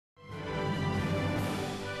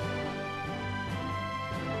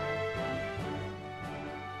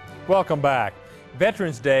Welcome back.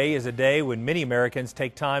 Veterans Day is a day when many Americans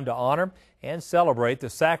take time to honor and celebrate the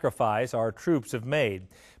sacrifice our troops have made.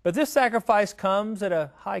 But this sacrifice comes at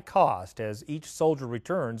a high cost as each soldier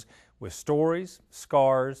returns with stories,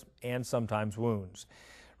 scars, and sometimes wounds.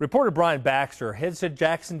 Reporter Brian Baxter heads to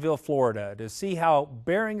Jacksonville, Florida to see how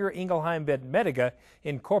Boehringer Ingelheim Vetmedica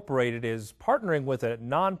Incorporated is partnering with a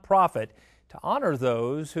nonprofit to honor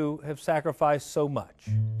those who have sacrificed so much.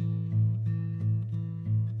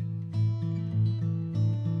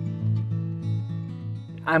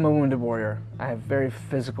 I'm a wounded warrior. I have very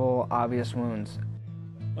physical, obvious wounds.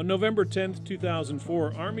 On November 10,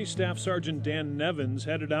 2004, Army Staff Sergeant Dan Nevins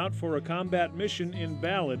headed out for a combat mission in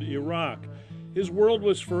Balad, Iraq. His world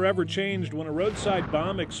was forever changed when a roadside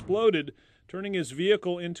bomb exploded, turning his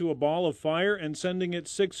vehicle into a ball of fire and sending it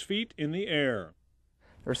 6 feet in the air.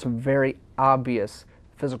 There are some very obvious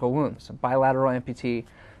physical wounds. A bilateral amputee.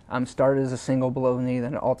 Started as a single below the knee,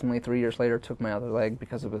 then ultimately 3 years later took my other leg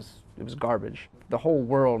because it was garbage. The whole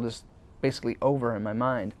world is basically over in my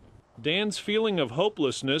mind. Dan's feeling of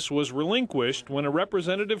hopelessness was relinquished when a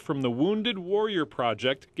representative from the Wounded Warrior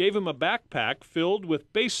Project gave him a backpack filled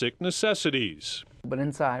with basic necessities. But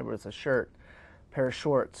inside was a shirt, a pair of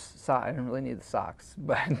shorts, I didn't really need the socks,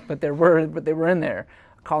 but they were in there.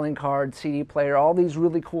 A calling card, CD player, all these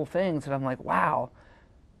really cool things, and I'm like, wow.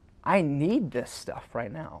 I need this stuff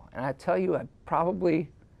right now. And I tell you, I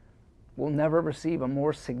probably will never receive a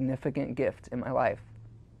more significant gift in my life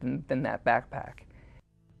than that backpack.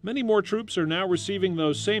 Many more troops are now receiving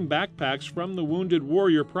those same backpacks from the Wounded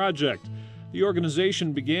Warrior Project. The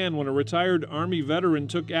organization began when a retired Army veteran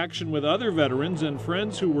took action with other veterans and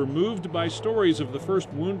friends who were moved by stories of the first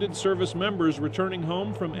wounded service members returning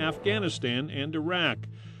home from Afghanistan and Iraq.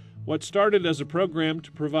 What started as a program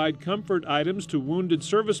to provide comfort items to wounded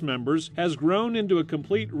service members has grown into a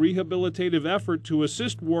complete rehabilitative effort to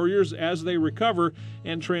assist warriors as they recover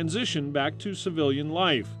and transition back to civilian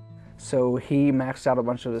life. So he maxed out a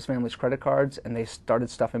bunch of his family's credit cards and they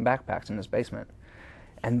started stuffing backpacks in his basement.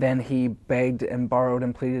 And then he begged and borrowed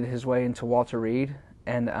and pleaded his way into Walter Reed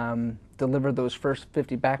and delivered those first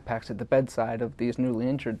 50 backpacks at the bedside of these newly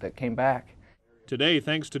injured that came back. Today,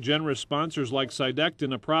 thanks to generous sponsors like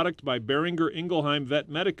Cydectin, a product by Boehringer Ingelheim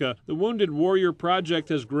Vetmedica, the Wounded Warrior Project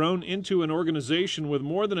has grown into an organization with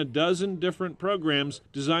more than a dozen different programs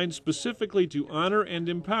designed specifically to honor and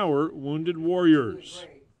empower wounded warriors.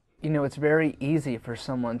 You know, it's very easy for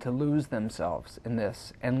someone to lose themselves in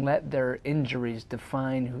this and let their injuries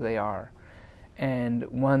define who they are. And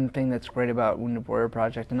one thing that's great about Wounded Warrior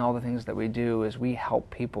Project and all the things that we do is we help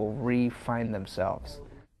people re-find themselves.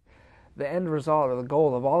 The end result or the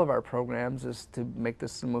goal of all of our programs is to make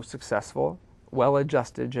this the most successful,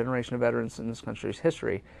 well-adjusted generation of veterans in this country's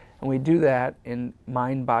history. And we do that in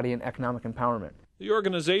mind, body, and economic empowerment. The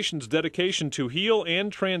organization's dedication to heal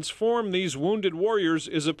and transform these wounded warriors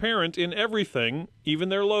is apparent in everything, even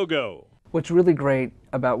their logo. What's really great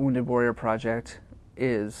about Wounded Warrior Project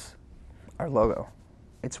is our logo.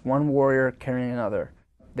 It's one warrior carrying another.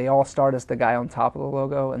 They all start as the guy on top of the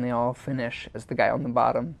logo, and they all finish as the guy on the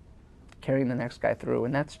bottom, carrying the next guy through,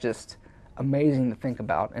 and that's just amazing to think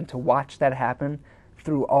about. And to watch that happen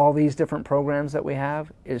through all these different programs that we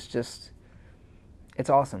have is just,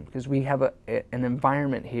 it's awesome, because we have an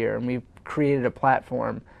environment here, and we've created a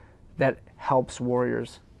platform that helps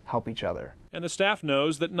warriors help each other. And the staff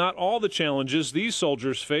knows that not all the challenges these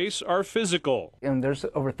soldiers face are physical. And there's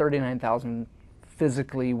over 39,000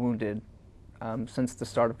 physically wounded since the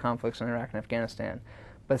start of conflicts in Iraq and Afghanistan.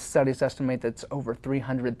 But studies estimate that it's over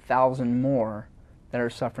 300,000 more that are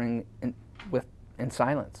suffering in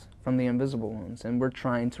silence from the invisible wounds, and we're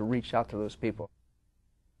trying to reach out to those people.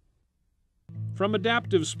 From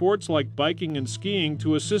adaptive sports like biking and skiing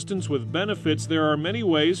to assistance with benefits, there are many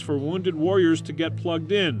ways for wounded warriors to get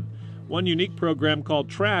plugged in. One unique program called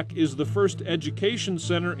TRACK is the first education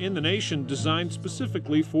center in the nation designed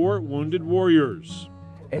specifically for wounded warriors.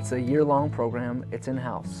 It's a year-long program. It's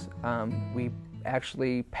in-house. We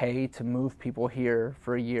actually pay to move people here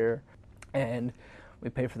for a year, and we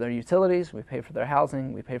pay for their utilities, we pay for their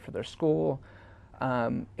housing, we pay for their school.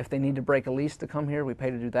 If they need to break a lease to come here, we pay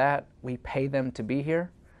to do that. We pay them to be here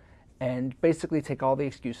and basically take all the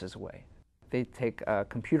excuses away. They take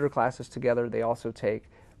computer classes together. They also take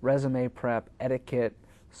resume prep, etiquette,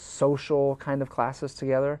 social kind of classes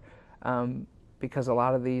together, because a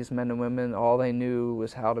lot of these men and women, all they knew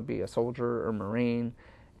was how to be a soldier or Marine,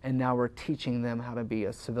 and now we're teaching them how to be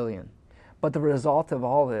a civilian. But the result of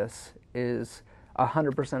all this is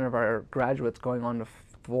 100% of our graduates going on to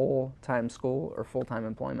full-time school or full-time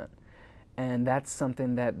employment. And that's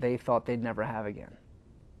something that they thought they'd never have again.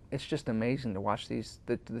 it's just amazing to watch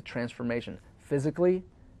the transformation, physically,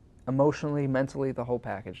 emotionally, mentally, the whole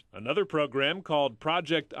package. Another program called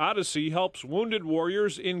Project Odyssey helps wounded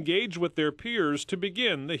warriors engage with their peers to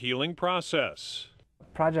begin the healing process.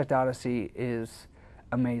 Project Odyssey is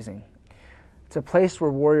amazing. It's a place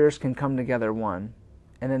where warriors can come together, one,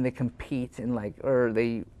 and then they compete in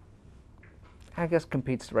I guess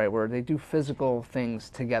compete's the right word. They do physical things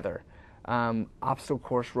together. Obstacle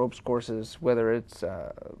course, ropes courses, whether it's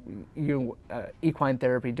equine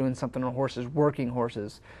therapy, doing something on horses, working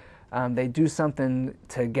horses. They do something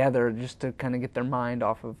together just to kind of get their mind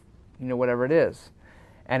off of, whatever it is.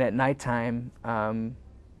 And at nighttime,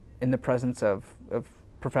 in the presence of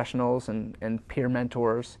professionals and peer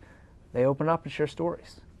mentors, they open up and share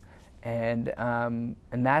stories. And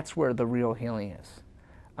that's where the real healing is.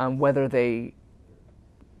 Whether they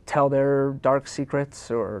tell their dark secrets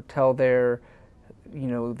or tell their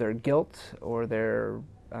guilt or their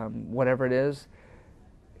whatever it is,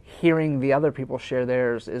 hearing the other people share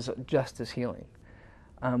theirs is just as healing.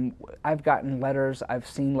 I've gotten letters, I've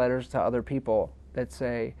seen letters to other people that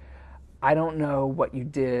say, I don't know what you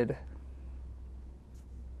did.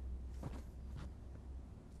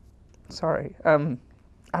 Sorry. I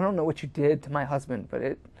don't know what you did to my husband, but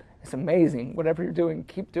it's amazing. Whatever you're doing,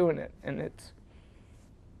 keep doing it. And it's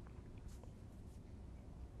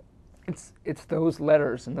those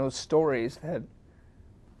letters and those stories that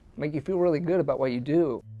make you feel really good about what you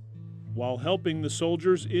do. While helping the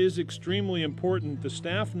soldiers is extremely important, the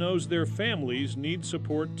staff knows their families need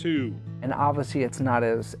support too. And obviously it's not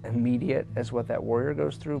as immediate as what that warrior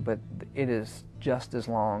goes through, but it is just as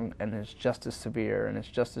long and it's just as severe and it's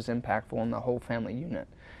just as impactful in the whole family unit.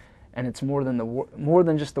 And it's more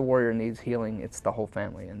than just the warrior needs healing, it's the whole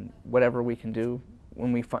family. And whatever we can do,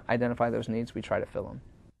 when we identify those needs, we try to fill them.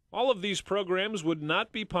 All of these programs would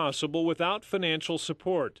not be possible without financial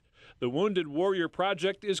support. The Wounded Warrior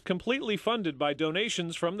Project is completely funded by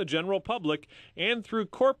donations from the general public and through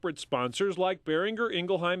corporate sponsors like Boehringer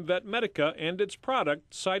Ingelheim Vetmedica and its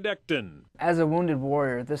product, Cydectin. As a wounded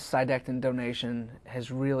warrior, this Cydectin donation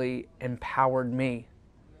has really empowered me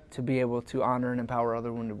to be able to honor and empower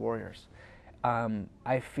other wounded warriors.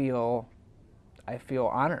 I feel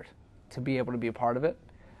honored to be able to be a part of it.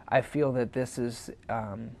 I feel that this is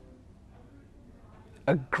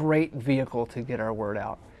a great vehicle to get our word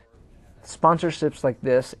out. Sponsorships like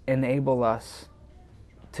this enable us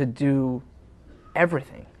to do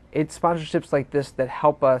everything. It's sponsorships like this that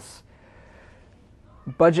help us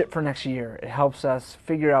budget for next year. It helps us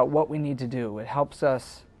figure out what we need to do. It helps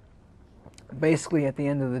us basically at the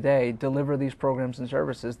end of the day deliver these programs and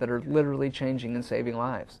services that are literally changing and saving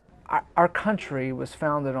lives. Our country was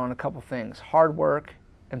founded on a couple things: hard work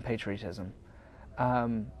and patriotism.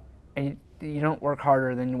 And you don't work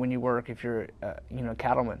harder than when you work if you're a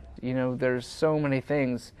cattleman. There's so many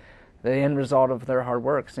things, the end result of their hard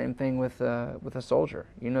work. Same thing with a soldier.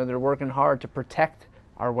 They're working hard to protect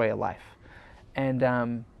our way of life.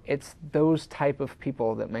 And it's those type of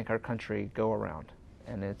people that make our country go around.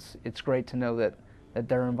 And it's great to know that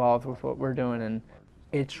they're involved with what we're doing, and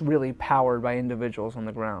it's really powered by individuals on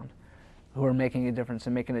the ground who are making a difference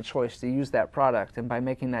and making a choice to use that product. And by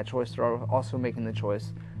making that choice, they're also making the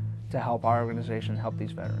choice to help our organization help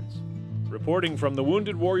these veterans. Reporting from the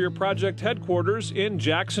Wounded Warrior Project headquarters in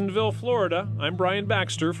Jacksonville, Florida, I'm Brian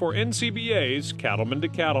Baxter for NCBA's Cattleman to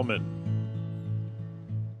Cattleman.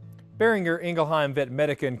 Boehringer Ingelheim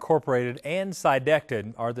Vetmedica Incorporated and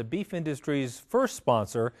Cydectin are the beef industry's first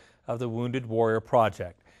sponsor of the Wounded Warrior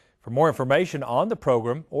Project. For more information on the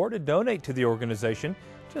program or to donate to the organization,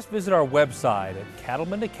 just visit our website at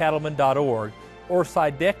cattlemantocattleman.org or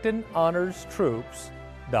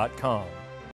cydectinhonorstroops.com.